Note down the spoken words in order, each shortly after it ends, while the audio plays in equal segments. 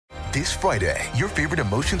This Friday, your favorite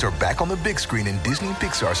emotions are back on the big screen in Disney and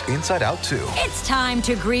Pixar's Inside Out 2. It's time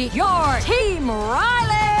to greet your Team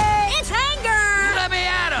Riley! It's anger! Let me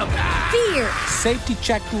at him! Fear! Safety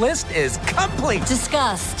checklist is complete!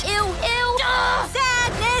 Disgust! Ew!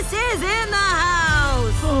 Sadness is in the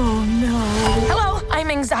house! Oh, no. Hello, I'm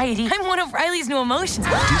anxiety. I'm one of Riley's new emotions.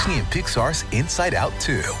 Disney and Pixar's Inside Out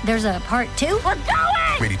 2. There's a part 2? We're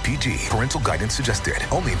going! Rated PG. Parental guidance suggested.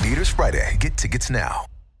 Only in theaters Friday. Get tickets now.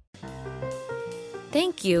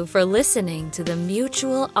 Thank you for listening to the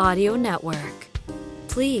Mutual Audio Network.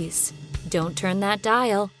 Please, don't turn that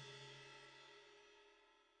dial.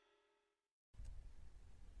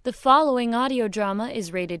 The following audio drama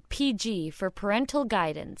is rated PG for parental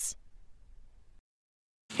guidance.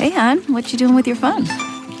 Hey, hon, what you doing with your phone?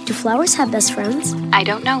 Do flowers have best friends? I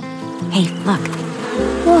don't know. Hey, look.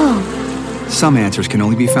 Whoa. Some answers can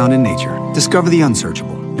only be found in nature. Discover the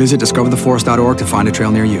unsearchable. Visit discovertheforest.org to find a trail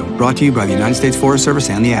near you. Brought to you by the United States Forest Service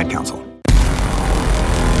and the Ad Council.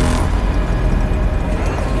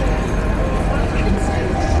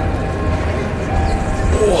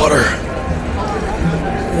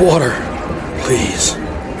 Water, please.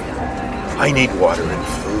 I need water and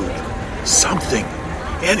food. Something.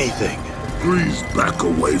 Anything. Please back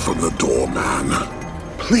away from the door, man.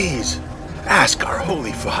 Please, ask our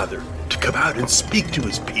Holy Father to come out and speak to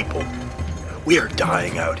his people. We are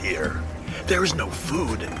dying out here. There is no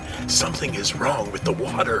food. Something is wrong with the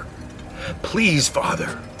water. Please,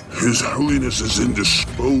 Father. His Holiness is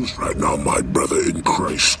indisposed right now, my brother in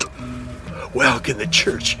Christ. Well, can the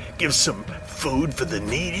church give some food for the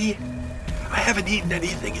needy? I haven't eaten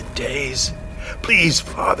anything in days. Please,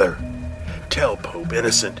 Father, tell Pope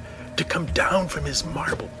Innocent to come down from his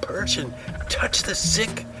marble perch and touch the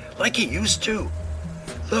sick like he used to.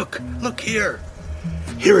 Look here.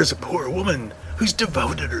 Here is a poor woman who's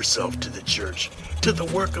devoted herself to the church, to the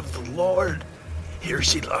work of the Lord. Here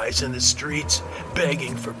she lies in the streets,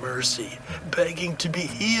 begging for mercy, begging to be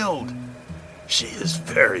healed. She is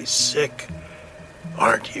very sick.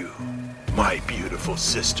 Aren't you, my beautiful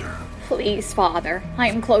sister? Please, Father, I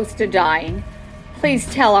am close to dying.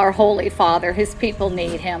 Please tell our Holy Father his people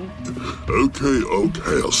need him. Okay,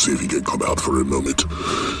 I'll see if he can come out for a moment.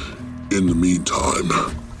 In the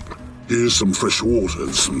meantime, here's some fresh water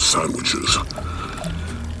and some sandwiches.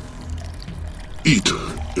 Eat,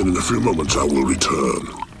 and in a few moments I will return.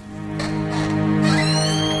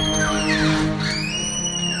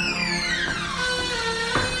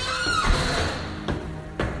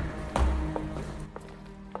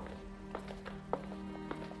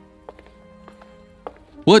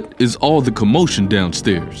 What is all the commotion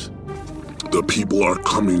downstairs? The people are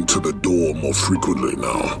coming to the door more frequently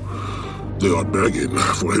now. They are begging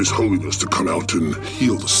for His Holiness to come out and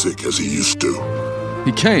heal the sick as he used to.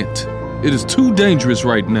 He can't. It is too dangerous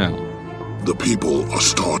right now. The people are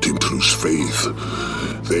starting to lose faith.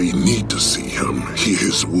 They need to see him, hear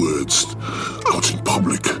his words out in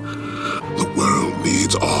public. The world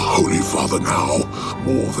needs our Holy Father now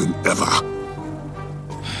more than ever.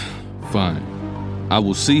 Fine. I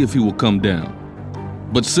will see if he will come down.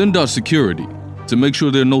 But send our security to make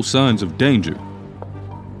sure there are no signs of danger.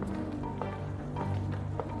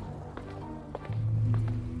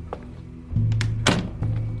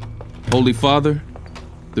 Holy Father,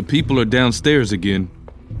 the people are downstairs again,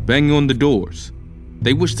 banging on the doors.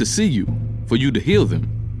 They wish to see you, for you to heal them.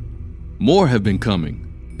 More have been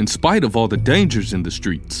coming, in spite of all the dangers in the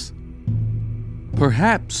streets.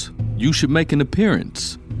 Perhaps you should make an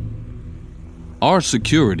appearance. Our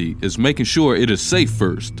security is making sure it is safe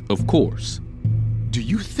first, of course. Do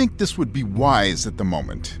you think this would be wise at the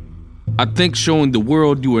moment? I think showing the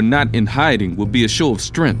world you are not in hiding will be a show of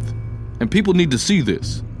strength, and people need to see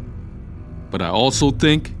this. But I also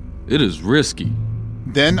think it is risky.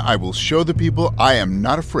 Then I will show the people I am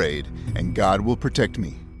not afraid, and God will protect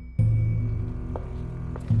me.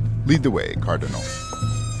 Lead the way, Cardinal.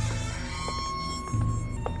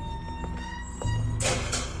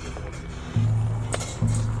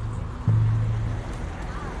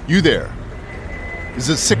 You there. Is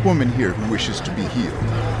a sick woman here who wishes to be healed?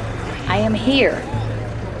 I am here,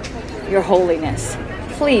 Your Holiness.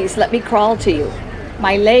 Please let me crawl to you.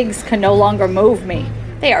 My legs can no longer move me.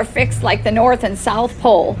 They are fixed like the North and South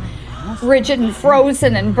Pole, rigid and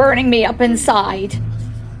frozen and burning me up inside.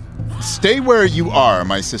 Stay where you are,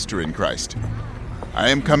 my sister in Christ. I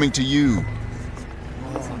am coming to you.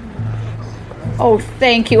 Oh,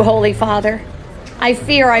 thank you, Holy Father. I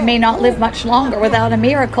fear I may not live much longer without a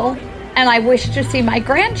miracle, and I wish to see my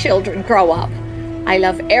grandchildren grow up. I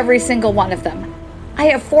love every single one of them. I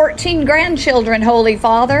have 14 grandchildren, Holy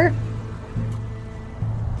Father.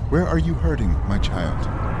 Where are you hurting, my child?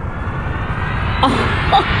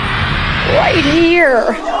 Right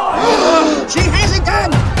here. She has a gun!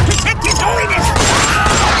 Protect His Holiness!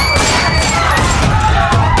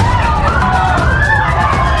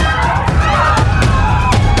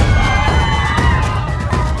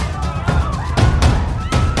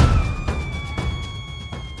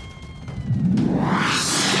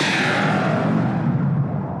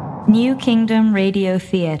 New Kingdom Radio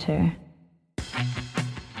Theater.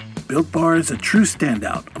 Built Bar is a true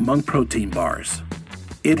standout among protein bars.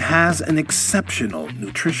 It has an exceptional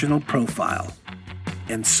nutritional profile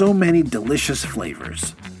and so many delicious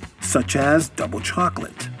flavors, such as double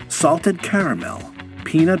chocolate, salted caramel,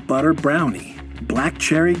 peanut butter brownie, black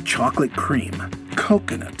cherry chocolate cream,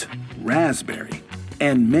 coconut, raspberry,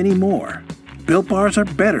 and many more. Built Bars are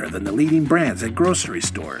better than the leading brands at grocery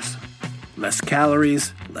stores. Less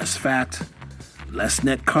calories, less fat, less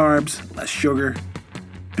net carbs, less sugar.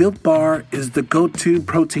 Built Bar is the go-to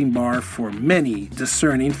protein bar for many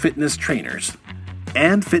discerning fitness trainers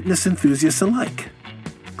and fitness enthusiasts alike.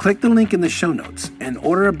 Click the link in the show notes and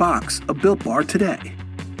order a box of Built Bar today.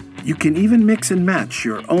 You can even mix and match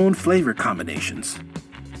your own flavor combinations.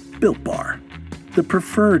 Built Bar, the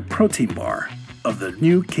preferred protein bar of the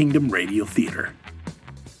New Kingdom Radio Theater.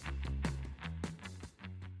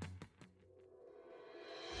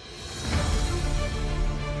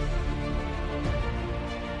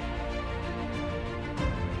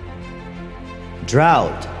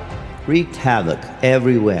 Drought wreaked havoc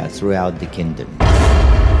everywhere throughout the kingdom.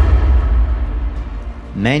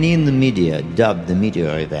 Many in the media dubbed the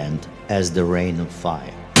meteor event as the Rain of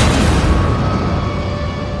Fire.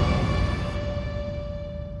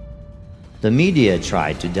 The media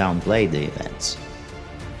tried to downplay the events,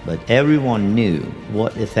 but everyone knew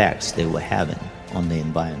what effects they were having on the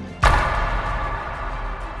environment.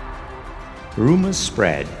 Rumors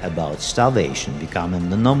spread about starvation becoming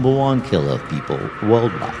the #1 killer of people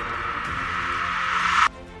worldwide.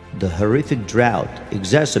 The horrific drought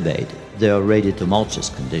exacerbated the already tumultuous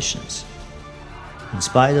conditions. In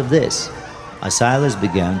spite of this, Asilas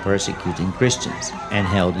began persecuting Christians and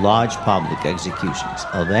held large public executions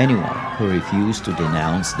of anyone who refused to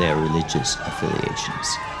denounce their religious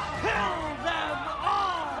affiliations.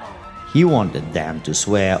 He wanted them to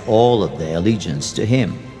swear all of their allegiance to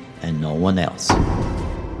him and no one else.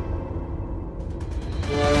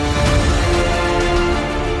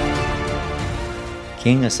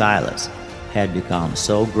 King Asilas had become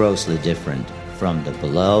so grossly different from the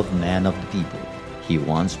beloved man of the people he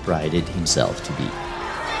once prided himself to be.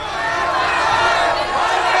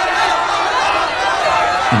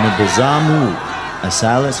 In a bizarre move,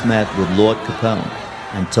 Asilas met with Lord Capone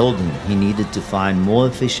and told him he needed to find more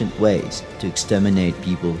efficient ways to exterminate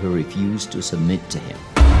people who refused to submit to him.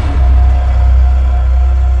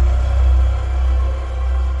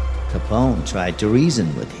 Capone tried to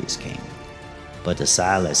reason with his king, but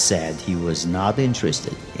Asilas said he was not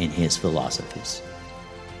interested in his philosophies.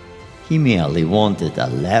 He merely wanted a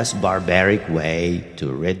less barbaric way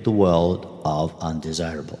to rid the world of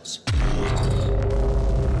undesirables.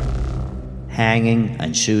 Hanging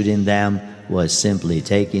and shooting them was simply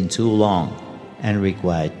taking too long and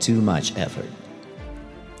required too much effort.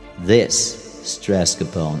 This stressed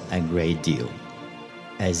Capone a great deal,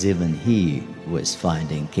 as even he was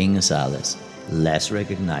finding King Asilas less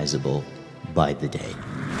recognizable by the day.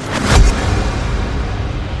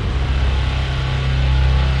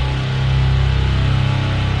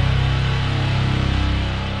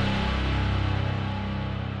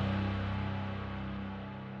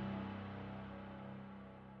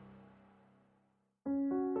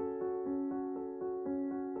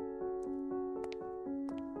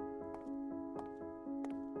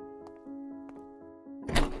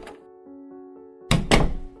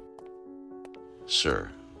 Sir,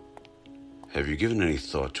 have you given any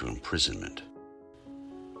thought to imprisonment?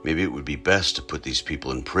 Maybe it would be best to put these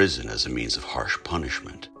people in prison as a means of harsh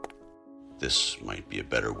punishment. This might be a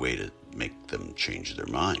better way to make them change their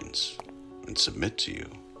minds and submit to you.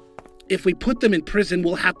 If we put them in prison,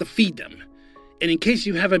 we'll have to feed them. And in case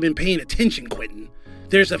you haven't been paying attention, Quentin,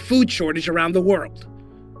 there's a food shortage around the world.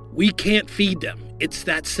 We can't feed them. It's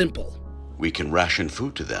that simple. We can ration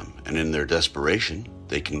food to them, and in their desperation,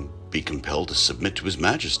 they can be compelled to submit to His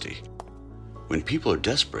Majesty. When people are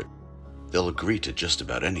desperate, they'll agree to just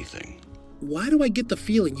about anything. Why do I get the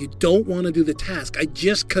feeling you don't want to do the task I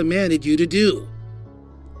just commanded you to do?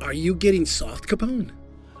 Are you getting soft, Capone?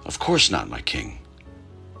 Of course not, my king.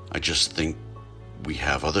 I just think we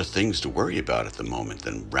have other things to worry about at the moment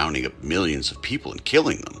than rounding up millions of people and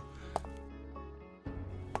killing them.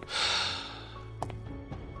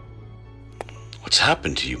 What's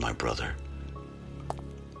happened to you, my brother?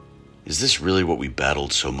 Is this really what we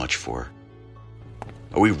battled so much for?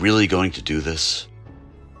 Are we really going to do this?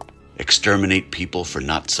 Exterminate people for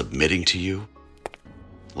not submitting to you?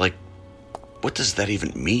 Like, what does that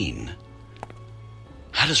even mean?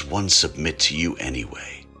 How does one submit to you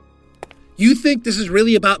anyway? You think this is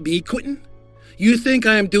really about me, Quentin? You think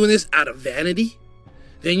I am doing this out of vanity?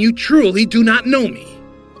 Then you truly do not know me.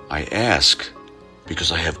 I ask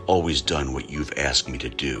because I have always done what you've asked me to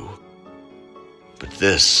do. But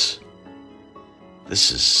this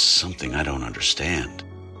is something I don't understand.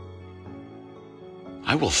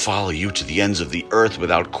 I will follow you to the ends of the earth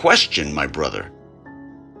without question, my brother.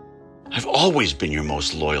 I've always been your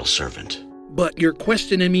most loyal servant. But you're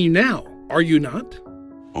questioning me now, are you not?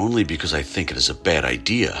 Only because I think it is a bad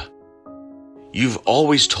idea. You've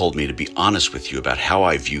always told me to be honest with you about how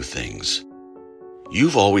I view things.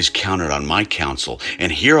 You've always counted on my counsel, and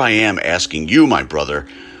here I am asking you, my brother,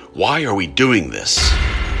 why are we doing this?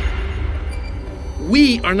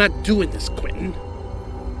 We are not doing this, Quentin.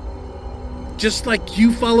 Just like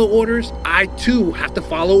you follow orders, I too have to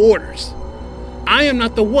follow orders. I am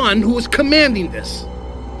not the one who is commanding this.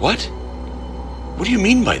 What? What do you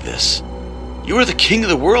mean by this? You are the king of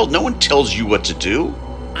the world. No one tells you what to do.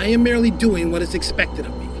 I am merely doing what is expected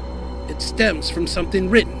of me. It stems from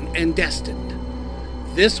something written and destined.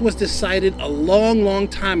 This was decided a long, long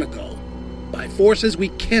time ago by forces we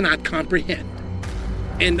cannot comprehend.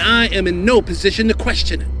 And I am in no position to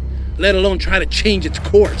question it, let alone try to change its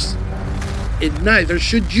course. And neither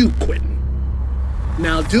should you, Quentin.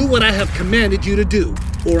 Now do what I have commanded you to do,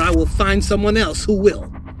 or I will find someone else who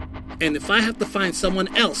will. And if I have to find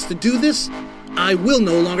someone else to do this, I will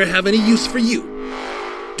no longer have any use for you.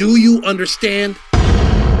 Do you understand?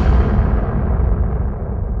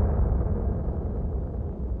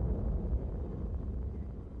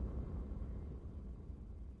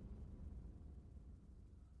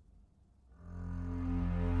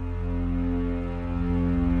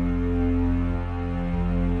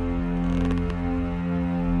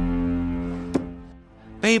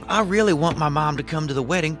 Babe, I really want my mom to come to the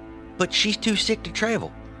wedding, but she's too sick to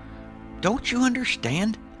travel. Don't you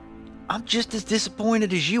understand? I'm just as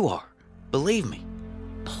disappointed as you are. Believe me.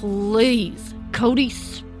 Please, Cody,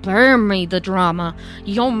 spare me the drama.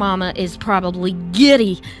 Your mama is probably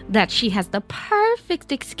giddy that she has the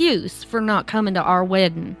perfect excuse for not coming to our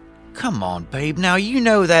wedding. Come on, babe. Now you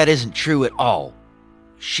know that isn't true at all.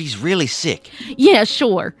 She's really sick. Yeah,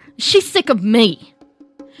 sure. She's sick of me.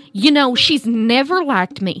 You know, she's never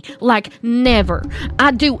liked me. Like, never.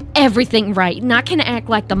 I do everything right, and I can act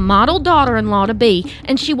like the model daughter-in-law to be,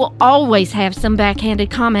 and she will always have some backhanded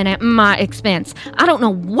comment at my expense. I don't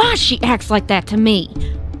know why she acts like that to me.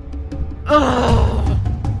 Ugh.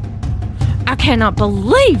 I cannot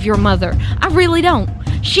believe your mother. I really don't.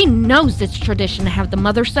 She knows it's tradition to have the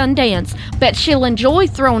mother-son dance. Bet she'll enjoy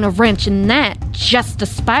throwing a wrench in that, just to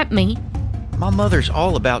spite me. My mother's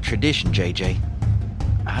all about tradition, JJ.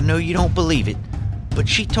 I know you don't believe it, but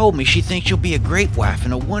she told me she thinks you'll be a great wife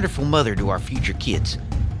and a wonderful mother to our future kids.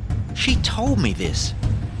 She told me this.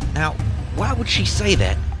 Now, why would she say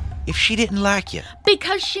that if she didn't like you?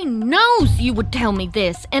 Because she knows you would tell me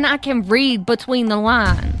this, and I can read between the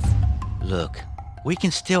lines. Look, we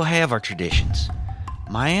can still have our traditions.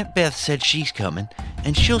 My Aunt Beth said she's coming,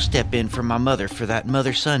 and she'll step in for my mother for that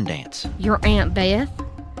mother-son dance. Your Aunt Beth?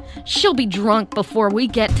 She'll be drunk before we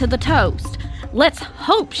get to the toast. Let's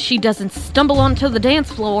hope she doesn't stumble onto the dance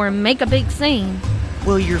floor and make a big scene.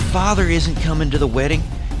 Well, your father isn't coming to the wedding,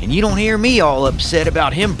 and you don't hear me all upset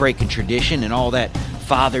about him breaking tradition and all that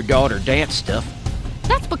father-daughter dance stuff.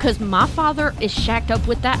 That's because my father is shacked up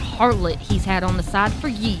with that harlot he's had on the side for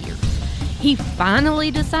years. He finally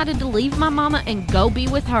decided to leave my mama and go be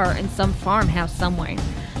with her in some farmhouse somewhere.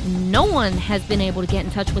 No one has been able to get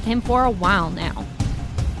in touch with him for a while now.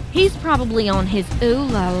 He's probably on his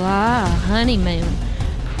ooh-la-la honeymoon.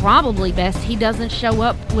 Probably best he doesn't show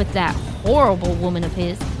up with that horrible woman of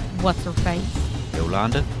his. What's her face?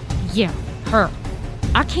 Yolanda? Yeah, her.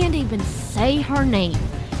 I can't even say her name.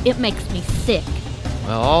 It makes me sick.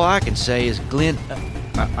 Well, all I can say is Glenn,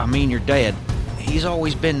 your dad, he's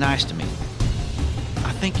always been nice to me.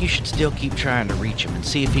 I think you should still keep trying to reach him and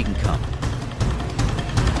see if he can come.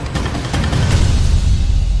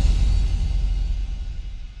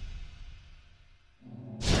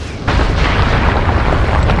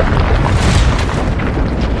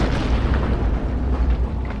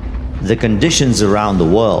 The conditions around the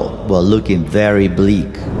world were looking very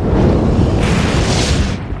bleak.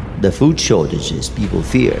 The food shortages people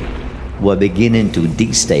feared were beginning to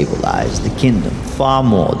destabilize the kingdom far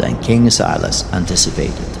more than King Silas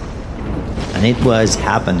anticipated. And it was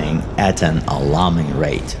happening at an alarming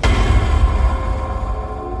rate.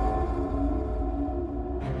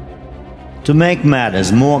 To make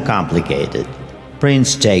matters more complicated,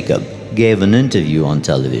 Prince Jacob gave an interview on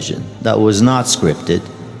television that was not scripted,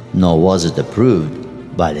 nor was it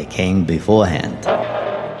approved by the king beforehand.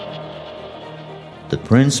 The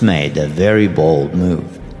prince made a very bold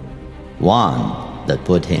move, one that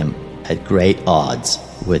put him at great odds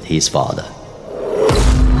with his father.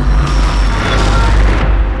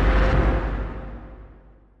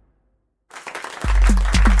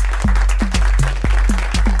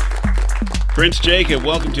 Prince Jacob,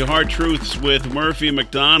 welcome to Hard Truths with Murphy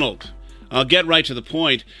McDonald. I'll get right to the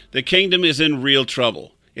point. The kingdom is in real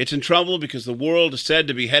trouble. It's in trouble because the world is said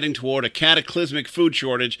to be heading toward a cataclysmic food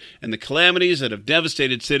shortage, and the calamities that have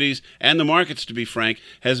devastated cities and the markets, to be frank,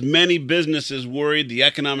 has many businesses worried the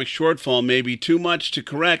economic shortfall may be too much to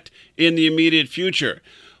correct in the immediate future.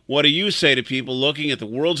 What do you say to people looking at the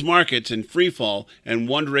world's markets in freefall and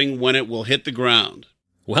wondering when it will hit the ground?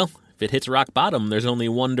 Well, if it hits rock bottom, there's only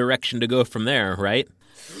one direction to go from there, right?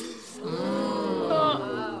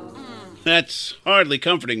 That's hardly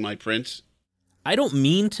comforting, my prince. I don't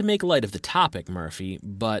mean to make light of the topic, Murphy,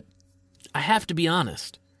 but I have to be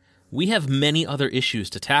honest. We have many other issues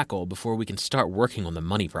to tackle before we can start working on the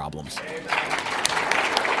money problems.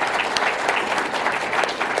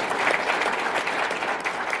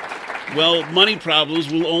 Well, money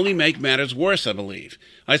problems will only make matters worse, I believe.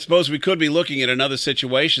 I suppose we could be looking at another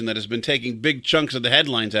situation that has been taking big chunks of the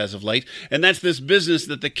headlines as of late, and that's this business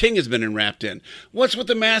that the king has been enwrapped in. What's with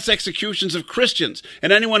the mass executions of Christians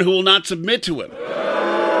and anyone who will not submit to him?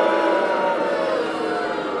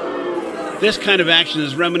 This kind of action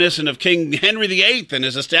is reminiscent of King Henry VIII and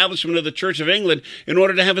his establishment of the Church of England in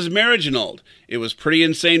order to have his marriage annulled. It was pretty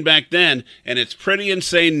insane back then, and it's pretty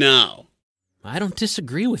insane now. I don't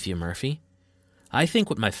disagree with you, Murphy. I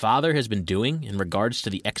think what my father has been doing in regards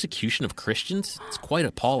to the execution of Christians is quite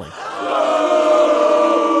appalling.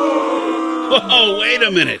 Oh, wait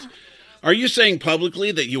a minute. Are you saying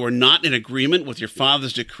publicly that you are not in agreement with your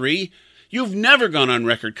father's decree? You've never gone on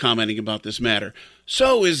record commenting about this matter.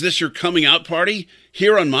 So is this your coming out party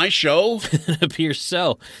here on my show? It appears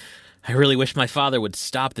so. I really wish my father would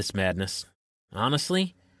stop this madness.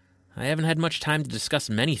 Honestly, I haven't had much time to discuss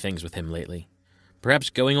many things with him lately.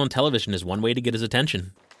 Perhaps going on television is one way to get his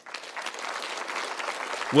attention.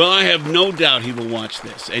 Well, I have no doubt he will watch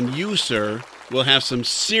this, and you, sir, will have some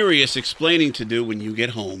serious explaining to do when you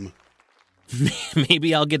get home.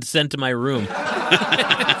 Maybe I'll get sent to my room.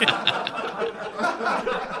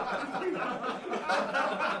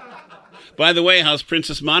 By the way, how's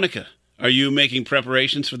Princess Monica? Are you making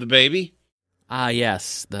preparations for the baby? Ah,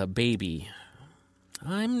 yes, the baby.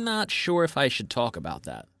 I'm not sure if I should talk about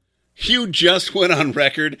that. You just went on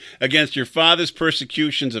record against your father's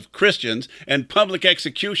persecutions of Christians and public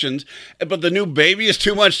executions, but the new baby is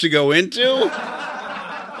too much to go into?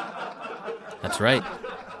 That's right.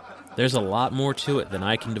 There's a lot more to it than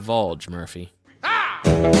I can divulge, Murphy.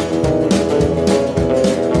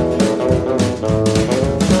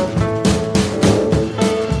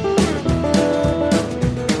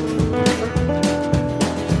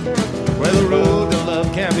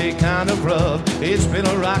 It's been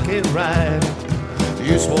a rocket ride.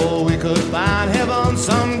 You swore we could find heaven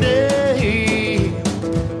someday.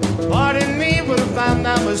 Pardon me, but if I'm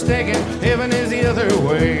not mistaken, heaven is the other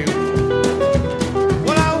way.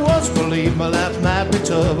 Well, I once believed my life might be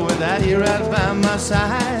tough without you right by my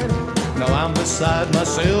side. Now I'm beside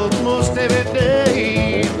myself most every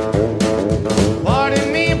day.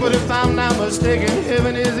 Pardon me, but if I'm not mistaken,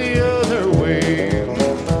 heaven is the other way.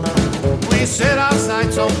 We set our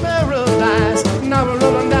sights on paradise, now we're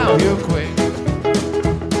rolling down here quick.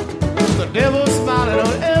 The devil's smiling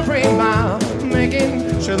on every mile,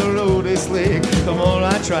 making sure the road is slick. The more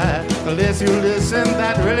I try, the less you listen,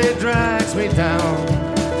 that really drags me down.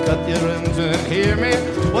 Cut your rims and hear me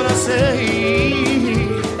when I say,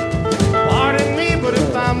 pardon me, but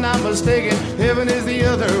if I'm not mistaken, heaven is the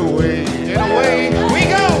other way. And away we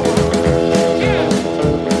go!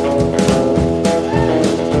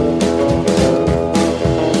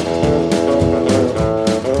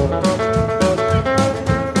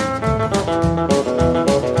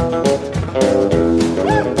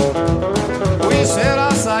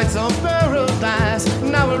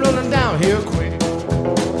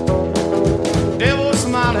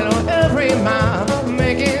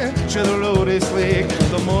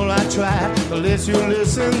 The less you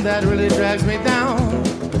listen, that really drags me down.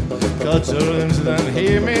 Cut your rims and then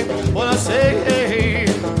hear me when I say, hey,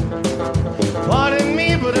 pardon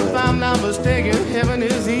me, but if I'm not mistaken, heaven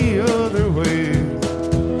is the other way.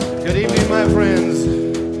 Good evening, my friends.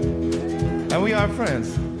 And we are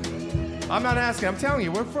friends. I'm not asking, I'm telling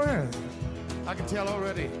you, we're friends. I can tell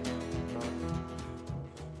already.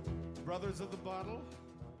 brothers of the bottle,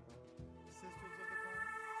 sisters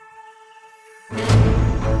of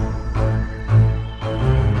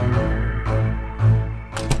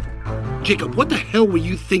the Jacob, what the hell were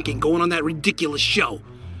you thinking going on that ridiculous show?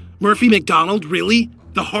 Murphy McDonald, really?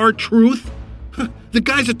 The hard truth? The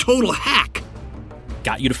guy's a total hack.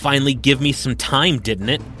 Got you to finally give me some time, didn't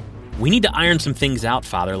it? We need to iron some things out,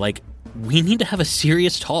 Father. Like, we need to have a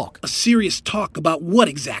serious talk. A serious talk about what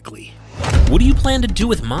exactly? What do you plan to do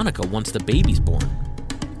with Monica once the baby's born?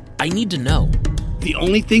 I need to know. The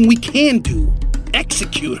only thing we can do,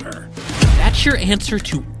 execute her. That's your answer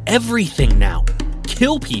to everything now.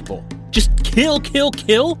 Kill people. Just kill.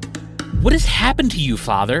 What has happened to you,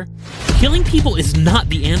 Father? Killing people is not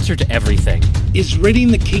the answer to everything. Is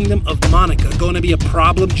ridding the kingdom of Monica going to be a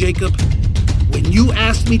problem, Jacob? When you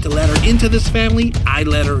asked me to let her into this family, I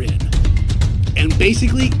let her in. And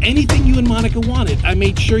basically, anything you and Monica wanted, I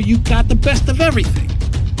made sure you got the best of everything.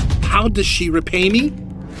 How does she repay me?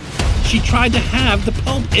 She tried to have the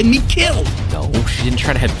Pope and me killed. No, she didn't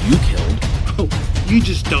try to have you killed. Oh, you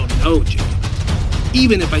just don't know, Jacob.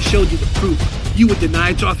 Even if I showed you the proof, you would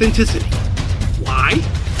deny its authenticity. Why?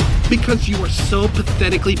 Because you are so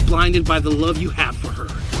pathetically blinded by the love you have for her.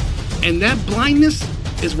 And that blindness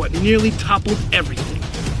is what nearly toppled everything.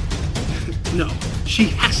 No, she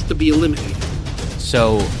has to be eliminated.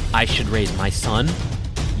 So, I should raise my son,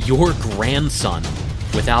 your grandson,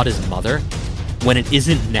 without his mother, when it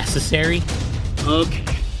isn't necessary? Okay.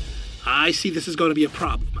 I see this is going to be a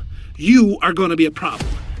problem. You are going to be a problem.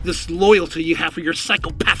 This loyalty you have for your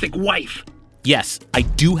psychopathic wife. Yes, I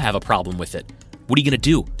do have a problem with it. What are you going to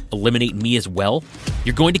do? Eliminate me as well?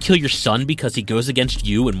 You're going to kill your son because he goes against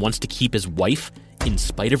you and wants to keep his wife, in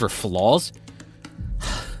spite of her flaws?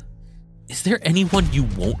 Is there anyone you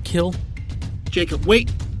won't kill? Jacob, wait.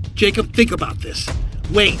 Jacob, think about this.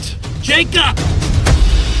 Wait. Jacob!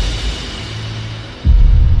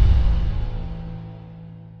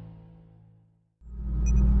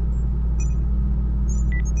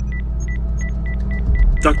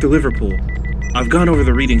 Dr. Liverpool, I've gone over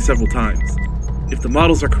the reading several times. If the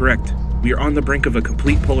models are correct, we are on the brink of a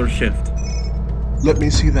complete polar shift. Let me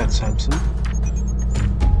see that, Samson.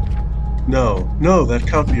 No, that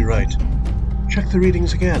can't be right. Check the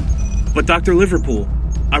readings again. But Dr. Liverpool,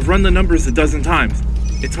 I've run the numbers a dozen times.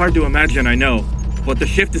 It's hard to imagine, I know, but the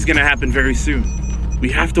shift is going to happen very soon.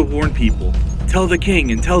 We have to warn people. Tell the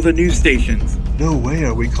king and tell the news stations. No way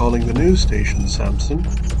are we calling the news stations, Samson.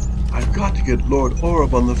 I've got to get Lord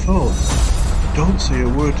Oreb on the phone. Don't say a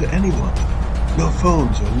word to anyone. No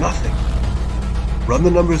phones or nothing. Run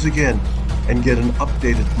the numbers again and get an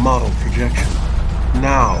updated model projection.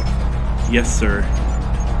 Now. Yes, sir.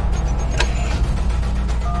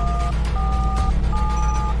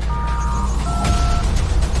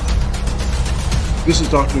 This is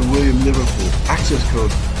Dr. William Liverpool. Access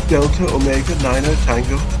code Delta Omega Niner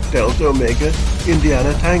Tango Delta Omega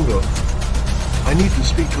Indiana Tango. I need to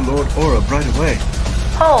speak to Lord Oreb right away.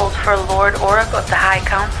 Hold for Lord Oreb of the High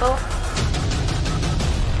Council.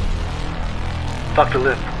 Dr.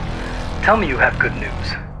 Liv, tell me you have good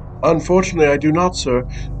news. Unfortunately, I do not, sir.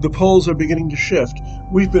 The poles are beginning to shift.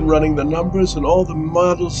 We've been running the numbers, and all the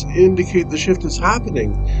models indicate the shift is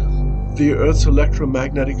happening. The Earth's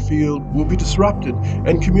electromagnetic field will be disrupted,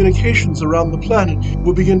 and communications around the planet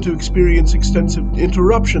will begin to experience extensive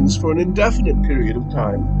interruptions for an indefinite period of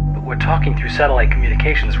time. But we're talking through satellite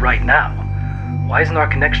communications right now. Why isn't our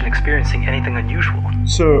connection experiencing anything unusual?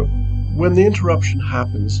 Sir, when the interruption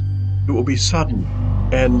happens, it will be sudden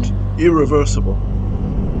and irreversible.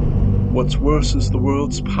 What's worse is the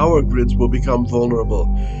world's power grids will become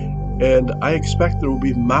vulnerable, and I expect there will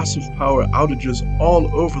be massive power outages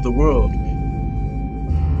all over the world.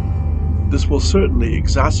 This will certainly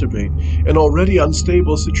exacerbate an already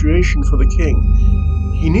unstable situation for the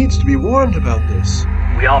king. He needs to be warned about this.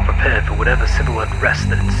 We are prepared for whatever civil unrest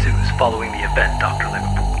that ensues following the event, Dr.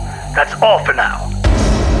 Liverpool. That's all for now.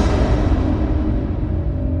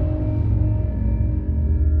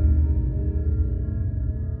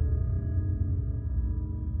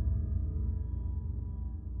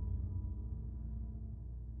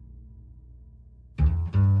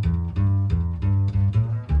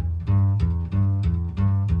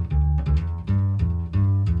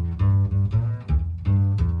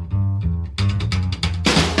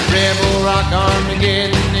 Rebel rock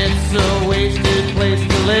Armageddon, it's a wasted place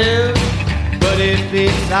to live. But if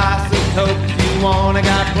it's isotopes you want, I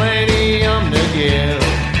got plenty to give.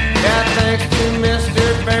 Yeah, thanks to Mr.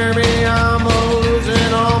 Fairby, I'm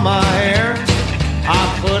losing all my hair.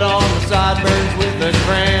 I put on the sideburns with a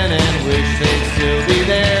crayon and wish they'd still be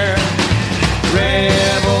there.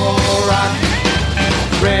 Rebel rock,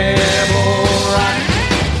 rebel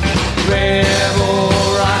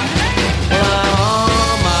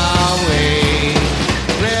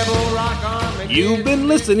You've been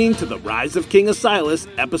listening to The Rise of King Asilas,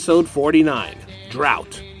 Episode 49,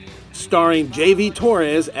 Drought, starring J.V.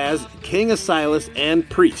 Torres as King Asilas and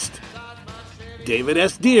Priest, David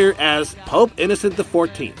S. Deere as Pope Innocent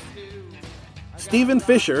XIV, Stephen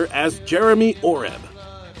Fisher as Jeremy Oreb,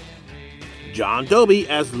 John Dobie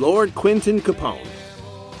as Lord Quentin Capone,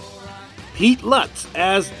 Pete Lutz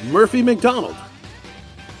as Murphy McDonald,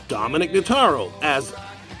 Dominic Notaro as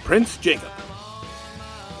Prince Jacob,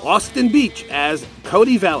 Austin Beach as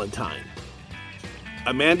Cody Valentine,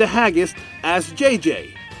 Amanda Haggist as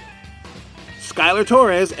JJ, Skylar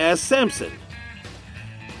Torres as Samson,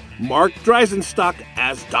 Mark Dreisenstock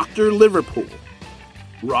as Dr. Liverpool,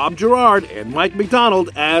 Rob Gerard and Mike McDonald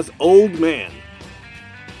as Old Man,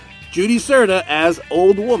 Judy Serta as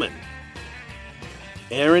Old Woman,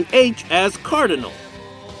 Aaron H. as Cardinal,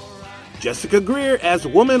 Jessica Greer as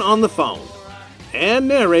Woman on the Phone, and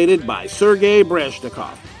narrated by Sergei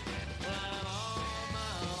Brezhnikov.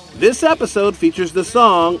 This episode features the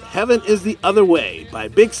song Heaven is the Other Way by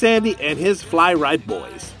Big Sandy and his Fly Right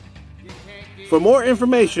Boys. For more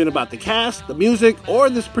information about the cast, the music,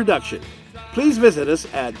 or this production, please visit us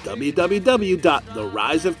at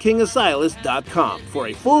www.theriseofkingasilas.com for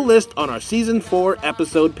a full list on our Season 4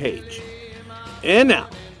 episode page. And now,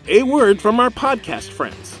 a word from our podcast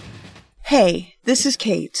friends. Hey, this is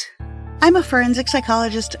Kate. I'm a forensic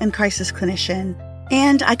psychologist and crisis clinician,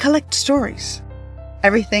 and I collect stories.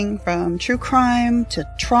 Everything from true crime to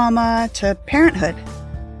trauma to parenthood.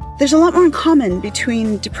 There's a lot more in common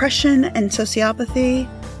between depression and sociopathy,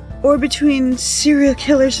 or between serial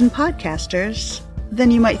killers and podcasters, than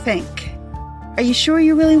you might think. Are you sure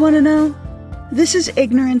you really want to know? This is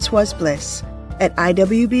Ignorance Was Bliss at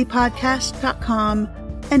iwbpodcast.com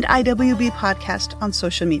and IWB Podcast on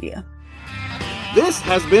social media. This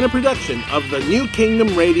has been a production of the New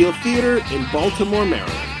Kingdom Radio Theater in Baltimore,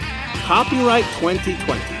 Maryland. Copyright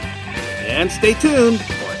 2020. And stay tuned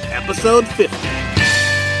for episode 50.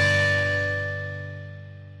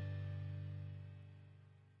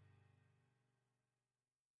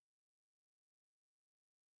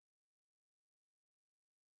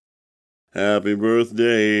 Happy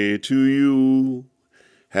birthday to you.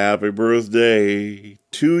 Happy birthday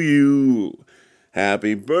to you.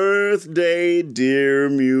 Happy birthday, dear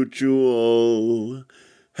Mutual.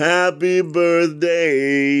 Happy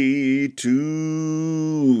birthday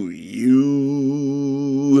to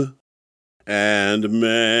you. And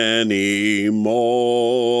many more.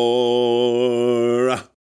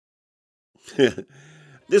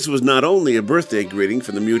 This was not only a birthday greeting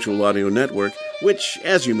for the Mutual Audio Network, which,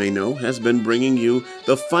 as you may know, has been bringing you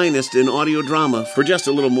the finest in audio drama for just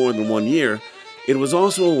a little more than 1 year. It was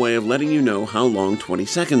also a way of letting you know how long 20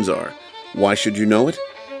 seconds are. Why should you know it?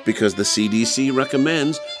 Because the CDC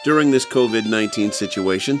recommends, during this COVID-19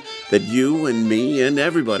 situation, that you and me and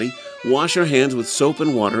everybody wash our hands with soap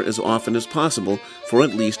and water as often as possible for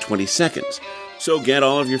at least 20 seconds. So get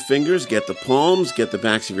all of your fingers, get the palms, get the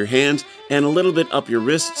backs of your hands, and a little bit up your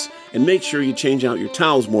wrists, and make sure you change out your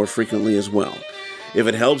towels more frequently as well. If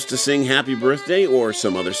it helps to sing Happy Birthday or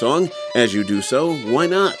some other song, as you do so, why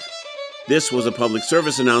not? This was a public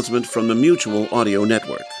service announcement from the Mutual Audio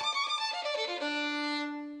Network.